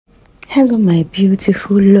Hello, my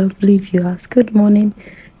beautiful, lovely viewers. Good morning,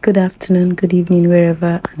 good afternoon, good evening,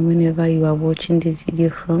 wherever and whenever you are watching this video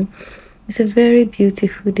from. It's a very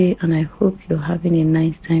beautiful day, and I hope you're having a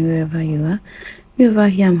nice time wherever you are. Me over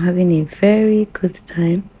here, I'm having a very good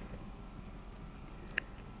time.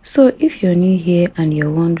 So, if you're new here and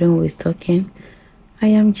you're wondering who is talking, I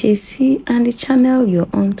am JC, and the channel you're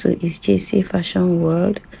on to is JC Fashion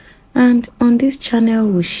World. And on this channel,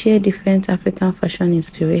 we share different African fashion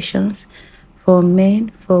inspirations for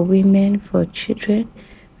men, for women, for children.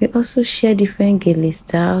 We also share different gele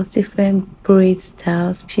styles, different braid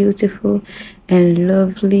styles, beautiful and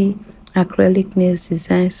lovely acrylic nails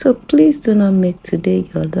designs. So please do not make today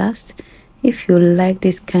your last. If you like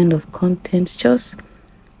this kind of content, just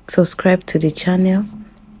subscribe to the channel.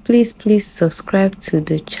 Please subscribe to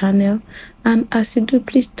the channel, and as you do,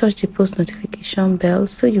 please touch the post notification bell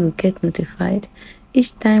so you will get notified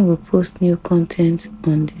each time we post new content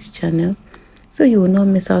on this channel, so you will not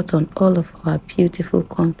miss out on all of our beautiful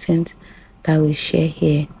content that we share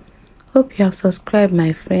here. Hope you have subscribed,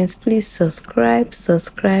 my friends. Please subscribe.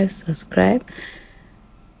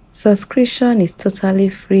 Subscription is totally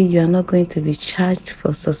free. You are not going to be charged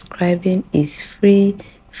for subscribing. It's free.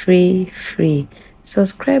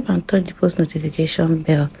 Subscribe and touch the post notification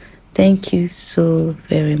bell. Thank you so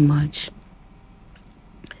very much.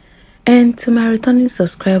 And to my returning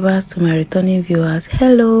subscribers, to my returning viewers,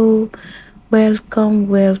 hello, welcome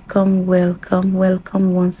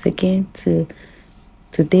once again to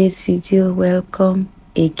today's video. Welcome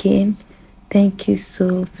again. Thank you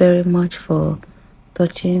so very much for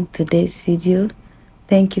touching today's video.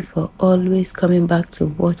 Thank you for always coming back to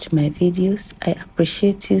watch my videos. I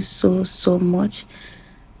appreciate you so much.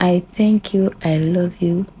 I thank you. I love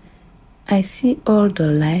you. I see all the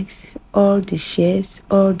likes, all the shares,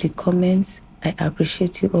 all the comments. I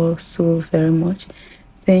appreciate you all so very much.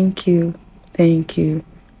 Thank you.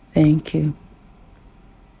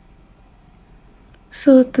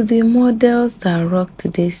 So to the models that rock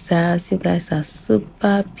today's styles, you guys are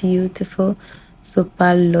super beautiful,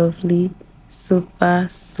 super lovely, super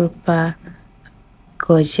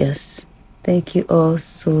gorgeous. Thank you all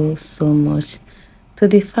so much. To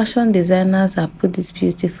the fashion designers that put these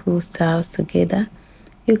beautiful styles together,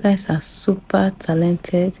 you guys are super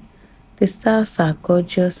talented. The styles are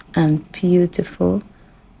gorgeous and beautiful.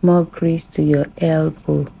 More grace to your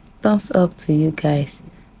elbow. Thumbs up to you guys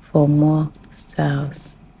for more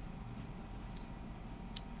styles.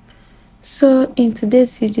 So in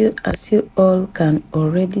today's video, as you all can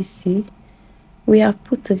already see, we have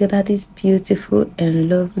put together these beautiful and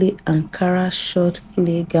lovely Ankara short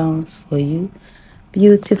play gowns for you.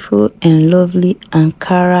 Beautiful and lovely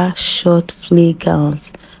Ankara short play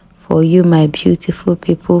gowns for you, my beautiful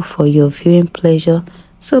people, for your viewing pleasure.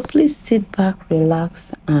 So please sit back,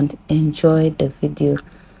 relax and enjoy the video.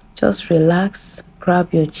 Just relax,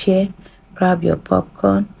 grab your chair, grab your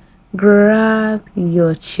popcorn, grab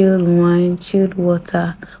your chilled wine, chilled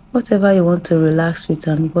water, whatever you want to relax with,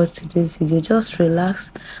 and watch today's video. Just relax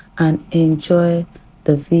and enjoy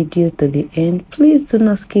the video to the end. Please do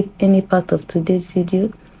not skip any part of today's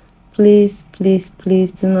video. Please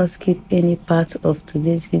do not skip any part of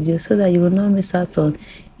today's video, so that you will not miss out on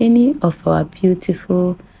any of our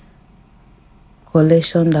beautiful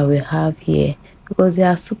collection that we have here, because they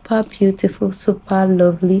are super beautiful, super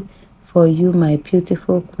lovely for you, my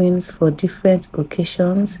beautiful queens, for different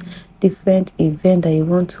occasions, different event that you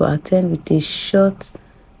want to attend with a short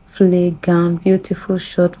flay gown, beautiful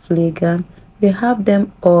short flay gown. We have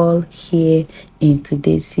them all here in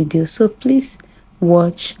today's video, so please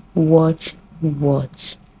watch. We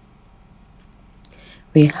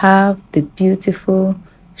have the beautiful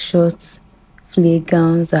short flay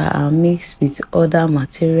gowns that are mixed with other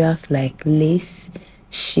materials like lace,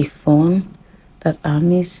 chiffon, that are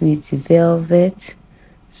mixed with velvet.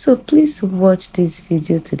 So please watch this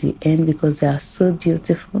video to the end, because they are so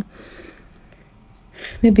beautiful.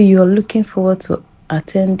 Maybe you're looking forward to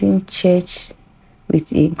attending church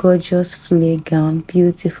with a gorgeous flay gown,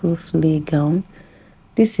 beautiful flay gown.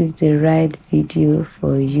 This is the right video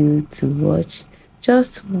for you to watch.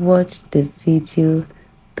 Just watch the video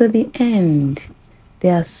to the end.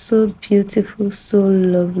 They are so beautiful, so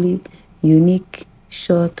lovely, unique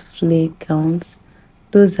short flay gowns.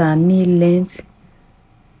 Those are knee length,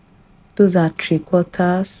 those are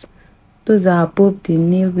 3/4, those are above the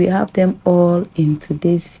knee. We have them all in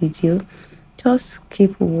today's video. Just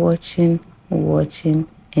keep watching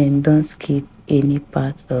and don't skip any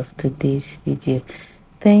part of today's video.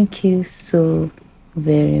 Thank you so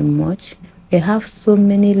very much. We have so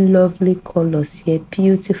many lovely colors here,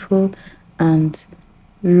 beautiful and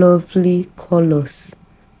lovely colors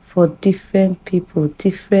for different people,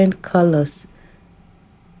 different colors.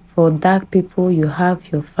 For dark people, you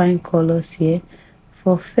have your fine colors here.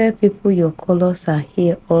 For fair people, your colors are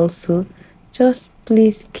here also. Just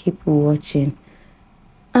please keep watching.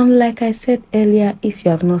 And like I said earlier, if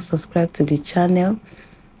you have not subscribed to the channel,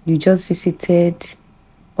 you just visited,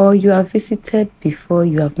 or you have visited before,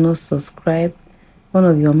 you have not subscribed, one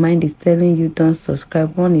of your mind is telling you don't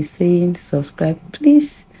subscribe, one is saying subscribe.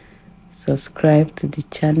 Please subscribe to the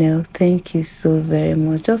channel. Thank you so very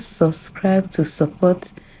much. Just subscribe to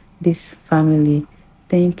support this family.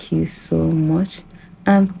 Thank you so much.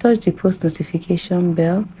 And touch the post notification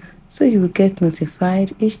bell so you will get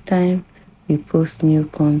notified each time we post new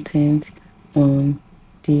content on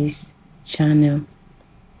this channel.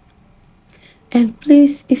 And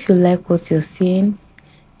please, if you like what you're seeing,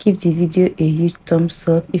 give the video a huge thumbs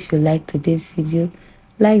up. If you like today's video,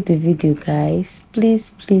 like the video, guys.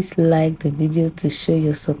 Please like the video to show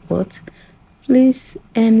your support. Please,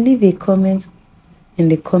 and leave a comment in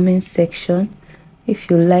the comment section if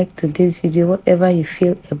you like today's video. Whatever you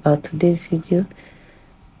feel about today's video,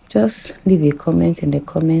 just leave a comment in the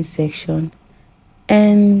comment section,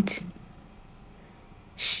 and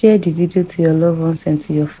share the video to your loved ones and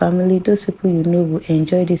to your family. Those people you know will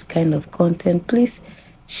enjoy this kind of content. Please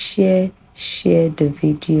share the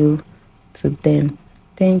video to them.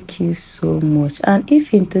 Thank you so much. And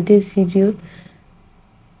if in today's video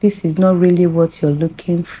this is not really what you're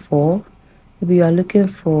looking for, maybe you are looking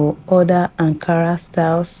for other Ankara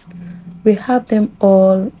styles, we have them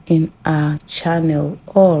all in our channel,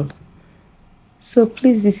 all. So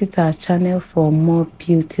please visit our channel for more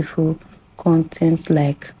beautiful content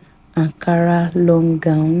like Ankara long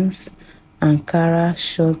gowns, Ankara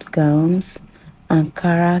short gowns,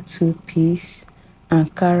 Ankara two-piece,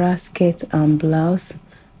 Ankara skirt and blouse,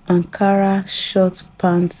 Ankara short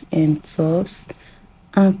pants and tops,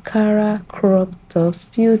 Ankara crop tops,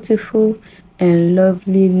 beautiful and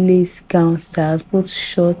lovely lace gown styles, both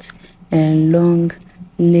short and long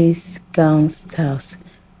lace gown styles,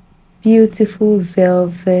 beautiful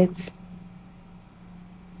velvet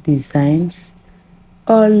designs,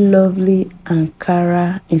 all lovely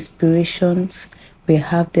Ankara inspirations. We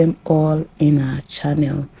have them all in our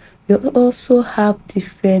channel. We also have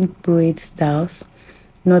different braid styles,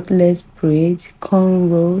 knotless braids,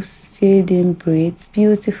 cornrows, fading braids,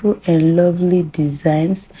 beautiful and lovely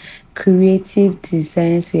designs, creative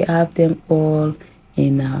designs. We have them all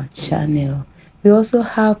in our channel. We also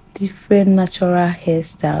have different natural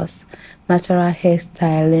hairstyles, natural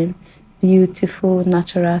hairstyling, beautiful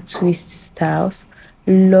natural twist styles,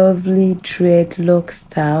 lovely dreadlock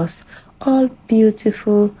styles, all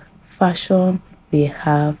beautiful fashion we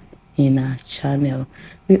have in our channel.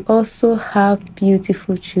 We also have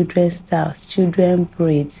beautiful children styles, children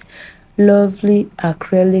braids, lovely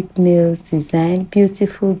acrylic nails design,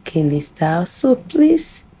 beautiful gele styles. So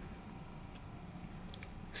please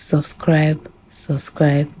subscribe.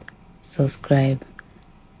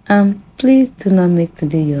 And please do not make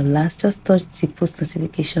today your last. Just touch the post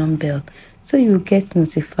notification bell so you will get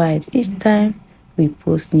notified each time we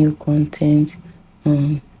post new content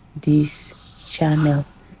on this channel.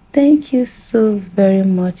 Thank you so very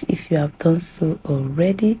much if you have done so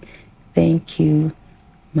already. Thank you,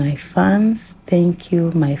 my fans. Thank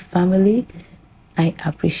you, my family. I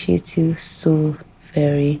appreciate you so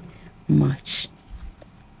very much.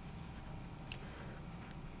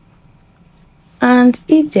 And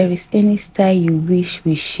if there is any style you wish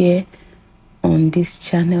we share on this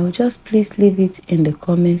channel, just please leave it in the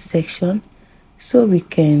comment section so we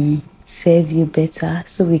can serve you better,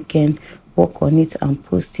 so we can work on it and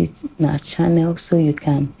post it in our channel so you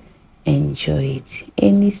can enjoy it.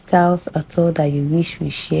 Any styles at all that you wish we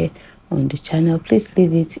share on the channel, please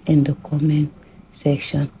leave it in the comment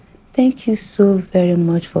section. Thank you so very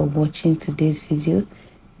much for watching today's video.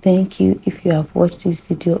 Thank you. If you have watched this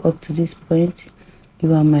video up to this point,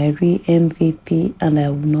 you are my real MVP and I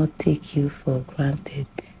will not take you for granted.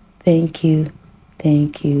 Thank you,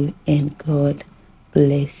 and God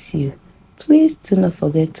bless you. Please do not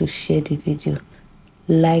forget to share the video,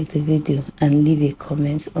 like the video, and leave a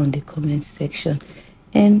comment on the comment section.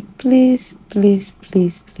 And please,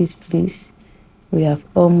 we have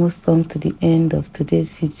almost come to the end of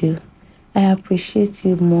today's video. I appreciate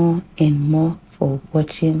you more and more for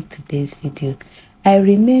watching today's video. I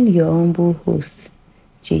remain your humble host,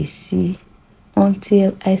 JC.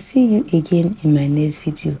 Until I see you again in my next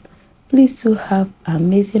video, please do have an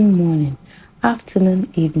amazing morning, afternoon,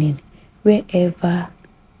 evening, wherever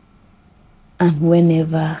and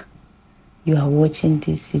whenever you are watching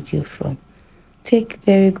this video from. Take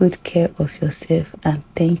very good care of yourself, and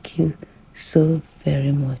thank you so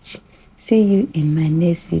very much. See you in my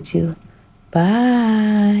next video.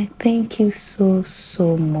 Bye. Thank you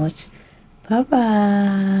so much. Bye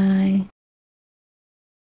bye.